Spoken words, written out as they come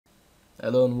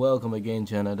Hello and welcome again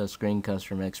to another screencast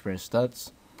from Express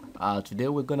Stats. Today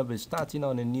we're going to be starting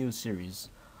on a new series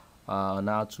on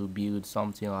how to build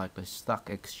something like a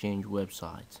stock exchange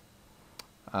website.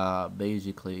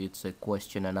 Basically, it's a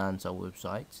question and answer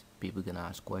website. People can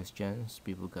ask questions,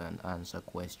 people can answer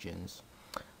questions.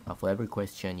 For every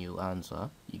question you answer,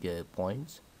 you get a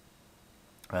point.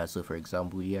 So for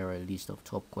example, here are a list of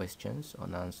top questions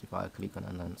unanswered. If I click on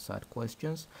unanswered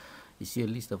questions, you see a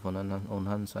list of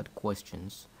unanswered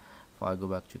questions. If I go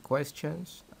back to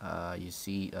questions, you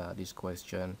see this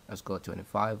question has got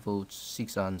 25 votes,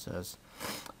 6 answers.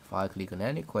 If I click on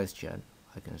any question,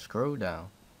 I can scroll down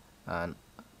and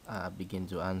begin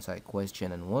to answer a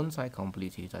question, and once I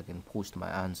complete it, I can post my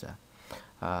answer.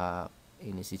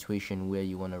 In a situation where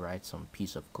you want to write some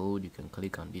piece of code, you can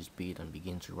click on this bit and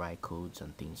begin to write codes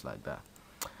and things like that.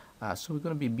 So we're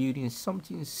going to be building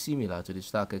something similar to the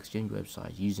Stock Exchange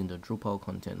website using the Drupal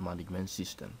content management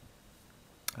system.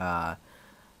 So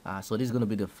this is going to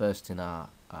be the first in our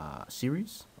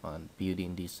series on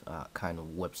building this kind of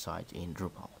website in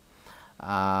Drupal.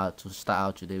 To start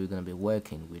out today, we're going to be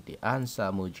working with the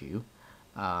answer module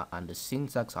and the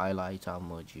syntax highlighter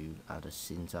module and the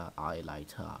syntax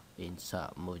highlighter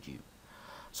insert module.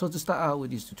 So to start out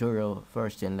with this tutorial,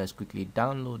 first then let's quickly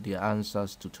download the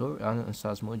answers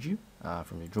module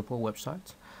from the Drupal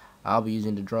website. I'll be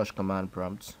using the drush command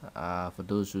prompt. For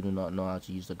those who do not know how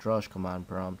to use the drush command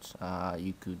prompt,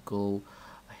 you could go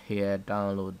here,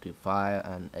 download the file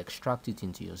and extract it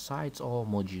into your sites or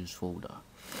modules folder.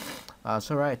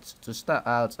 So right, to start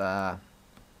out,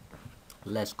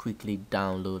 let's quickly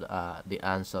download the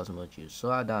answers module. So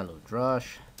I download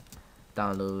drush,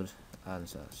 download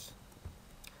answers.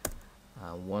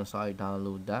 Once I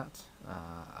download that,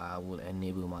 I will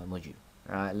enable my module.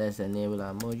 Alright, let's enable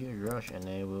our module. Drush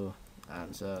enable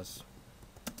answers.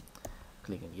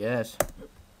 Clicking yes.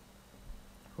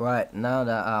 Right, now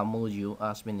that our module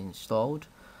has been installed,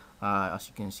 as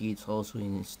you can see, it's also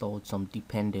installed some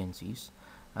dependencies.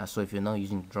 So if you're not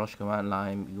using the drush command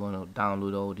line, you want to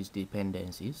download all these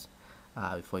dependencies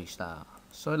before you start.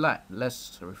 So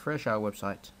let's refresh our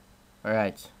website.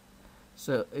 Alright,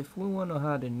 so if we want to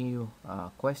add a new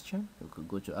question, we could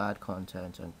go to add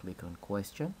content and click on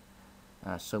question.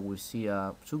 So we see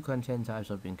two content types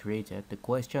have been created: the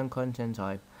question content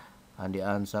type and the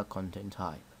answer content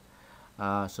type.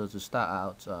 So to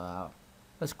start out,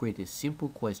 let's create a simple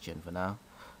question for now.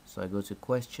 So I go to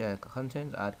question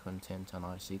content, add content, and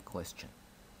I say question.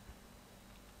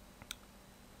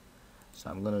 So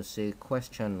I'm gonna say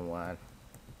question 1.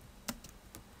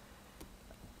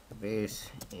 This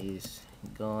is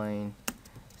going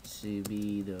to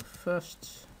be the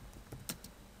first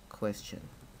question.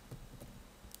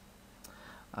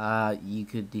 You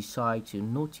could decide to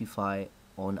notify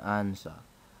on answer.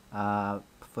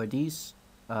 For this,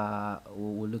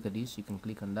 we'll look at this. You can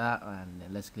click on that, and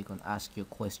let's click on ask your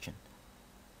question.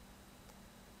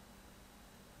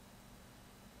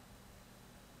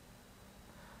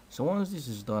 So once this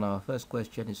is done, our first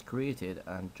question is created,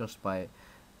 and just by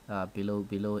below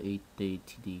it,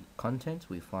 the content,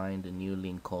 we find a new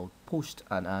link called post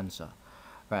and answer.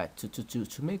 Right,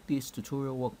 to make this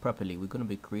tutorial work properly, we're going to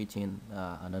be creating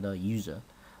another user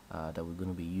that we're going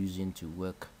to be using to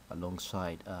work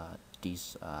alongside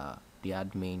this the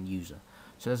admin user.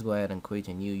 So let's go ahead and create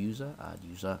a new user. Add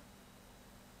user.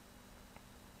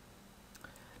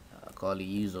 Call it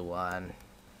user 1.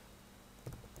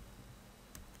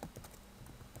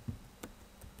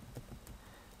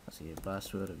 See a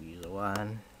password of user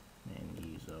 1 and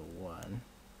user 1,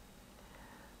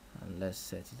 and let's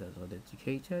set it as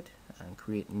authenticated and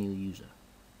create new user.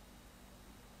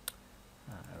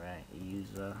 Alright,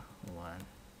 user 1,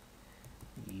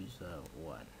 user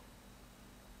 1,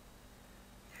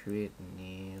 create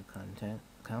new content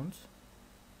account.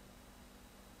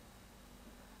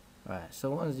 Alright,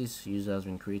 so once this user has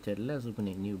been created, let's open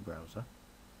a new browser.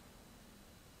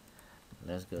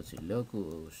 Let's go to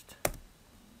localhost,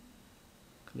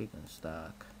 click on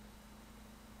stack.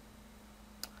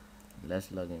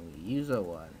 Let's log in with user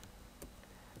 1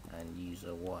 and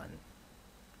user 1.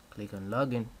 Click on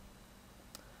login,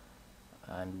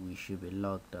 and we should be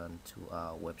logged on to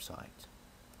our website.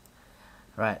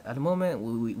 Right, at the moment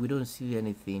we don't see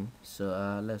anything,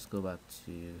 so let's go back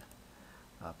to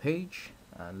our page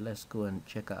and let's go and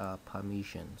check out our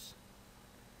permissions.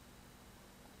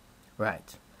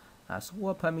 Right, so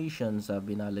what permissions have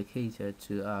been allocated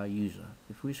to our user?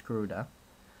 If we scroll down,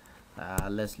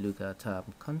 let's look at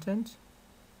content.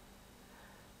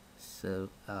 So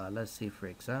let's say, for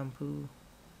example,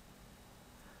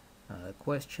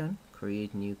 question,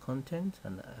 create new content,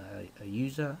 and a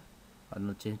user An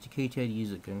authenticated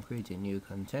user can create a new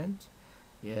content.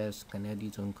 Yes. Can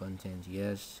edit own content.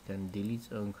 Yes. Can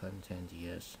delete own content.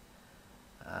 Yes.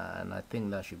 And I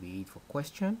think that should be it for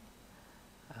question.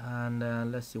 And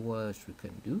let's see what else we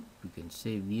can do. We can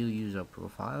say view user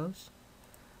profiles.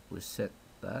 We'll set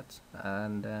that,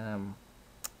 and that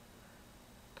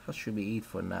should be it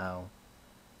for now.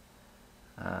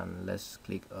 And let's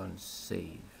click on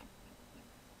save.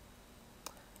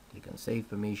 Click on save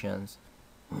permissions.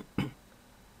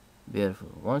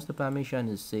 Beautiful. Once the permission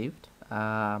is saved,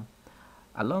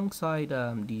 alongside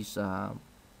this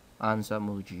answer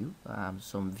module,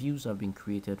 some views have been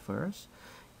created for us.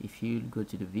 If you go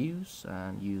to the views,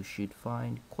 and you should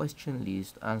find question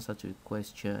list, answer to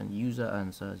question, user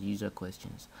answers, user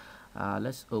questions.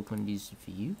 Let's open this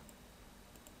view,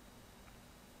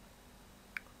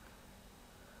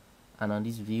 and on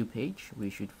this view page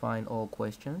we should find all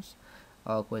questions.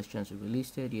 All questions will be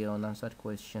listed here. Unanswered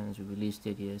questions will be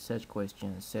listed here. Search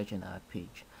questions, search and add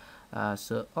page.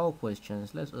 So all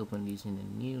questions, let's open this in a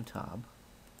new tab,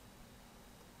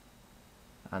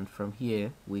 and from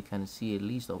here we can see a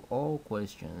list of all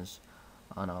questions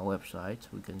on our website.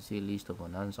 We can see a list of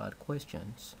unanswered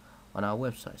questions on our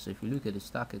website. So if you look at the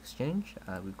Stack Exchange,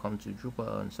 we come to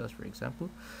Drupal answers, for example,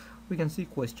 we can see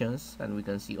questions and we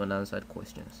can see unanswered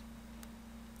questions.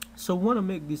 So we want to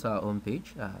make this our home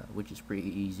page, which is pretty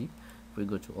easy. If we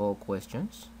go to all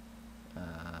questions,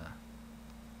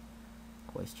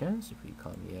 if we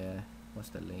come here, what's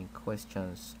the link?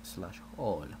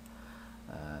 Questions/all.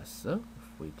 So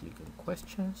if we click on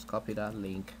questions, copy that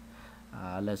link,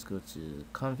 let's go to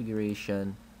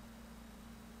configuration,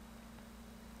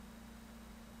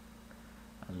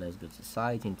 and let's go to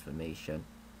site information,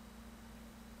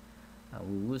 and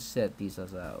we will set this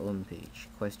as our home page,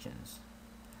 questions/all.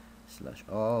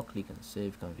 Click on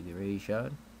save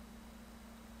configuration,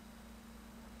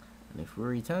 and if we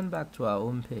return back to our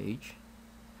home page,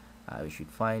 we should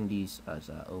find this as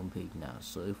our home page now.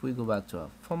 So if we go back to our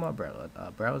former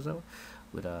browser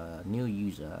with a new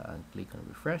user and click on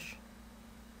refresh,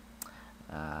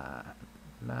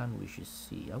 now we should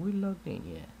see, are we logged in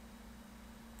here?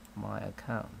 My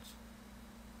account,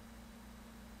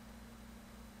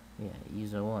 yeah,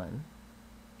 user 1,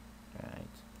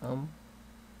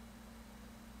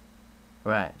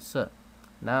 right, so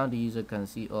now the user can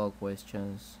see all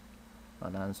questions,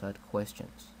 unanswered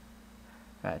questions.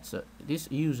 Right, so this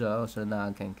user also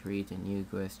now can create a new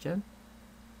question.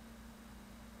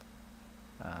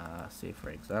 Say for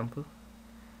example,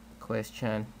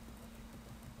 question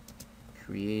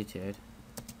created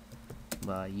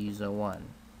by user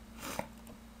 1.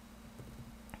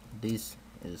 This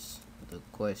is the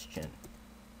question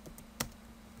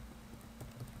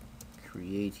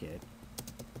created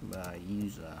by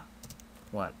user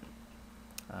 1.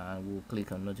 We'll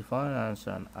click on notify and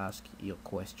answer and ask your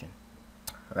question.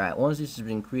 Right, once this has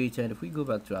been created, if we go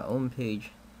back to our home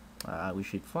page, we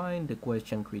should find the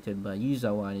question created by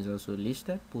user 1 is also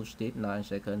listed, posted 9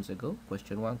 seconds ago.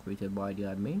 Question 1 created by the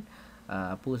admin,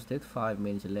 posted 5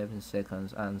 minutes 11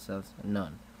 seconds, answers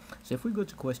none. So if we go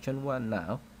to question 1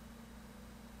 now,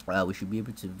 we should be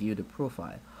able to view the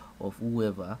profile of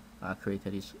whoever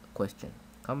created this question.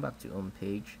 Come back to home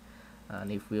page,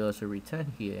 and if we also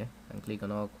return here and click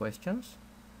on all questions,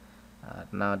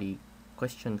 now the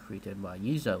question created by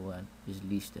user 1 is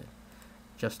listed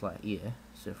just like here.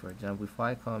 So for example, if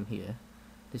I come here,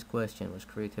 this question was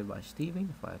created by Steven.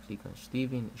 If I click on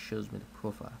Steven, it shows me the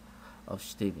profile of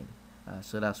Steven.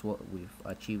 So that's what we've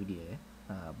achieved here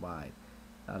by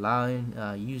allowing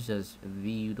users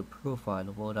view the profile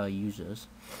of other users.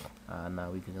 Now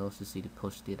we can also see the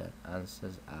posted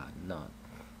answers are none.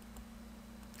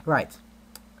 Right,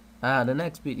 the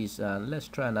next bit is let's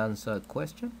try and answer a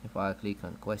question. If I click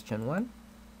on question 1,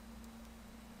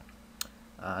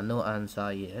 no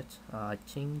answer yet. I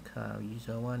think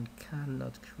user 1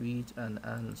 cannot create an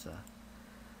answer.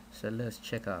 So let's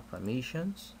check our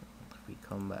permissions. If we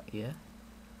come back here,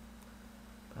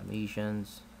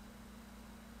 permissions,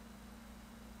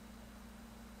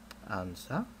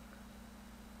 answer,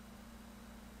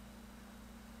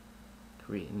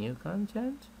 create new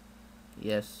content,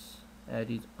 yes.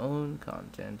 Edit own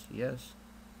content, yes.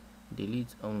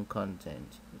 Delete own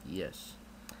content, yes.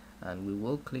 And we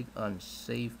will click on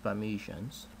save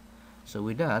permissions. So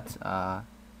with that,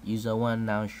 user 1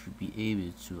 now should be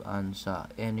able to answer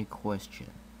any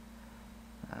question.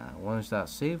 Once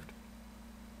that's saved,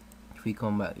 if we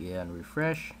come back here and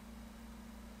refresh,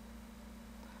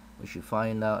 we should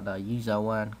find out that user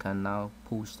 1 can now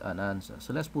post an answer.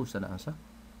 So let's post an answer.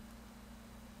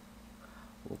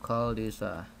 We'll call this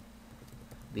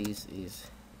this is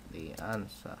the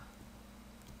answer.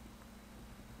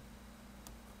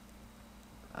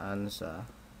 answer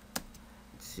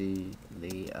to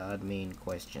the admin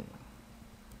question.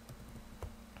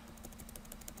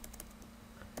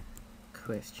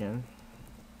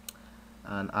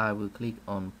 And I will click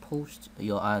on post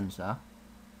your answer,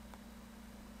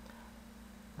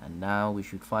 and now we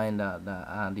should find out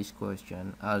that this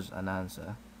question has an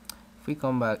answer. If we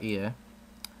come back here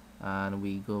and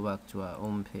we go back to our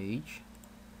home page,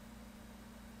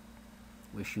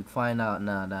 we should find out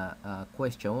now that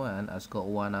question 1 has got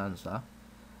one answer.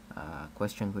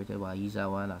 Question created by user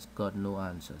 1 has got no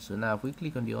answer. So now if we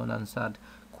click on the unanswered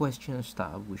questions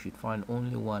tab, we should find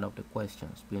only one of the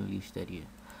questions being listed here.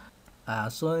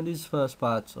 So in this first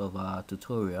part of our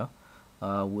tutorial,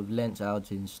 we've learned how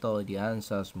to install the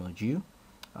answers module.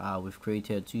 We've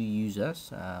created two users,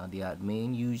 the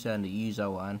admin user and the user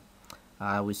 1.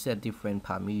 We set different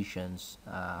permissions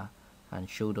and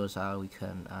showed us how we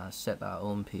can set our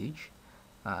own page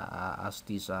as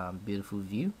this beautiful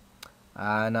view.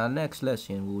 And our next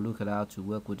lesson, we'll look at how to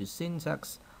work with the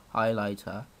syntax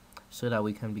highlighter so that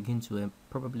we can begin to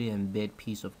probably embed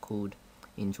piece of code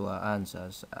into our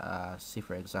answers. Say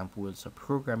for example it's a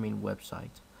programming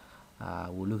website.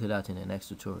 We'll look at that in the next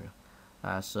tutorial.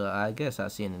 So I guess I'll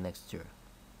see you in the next tutorial.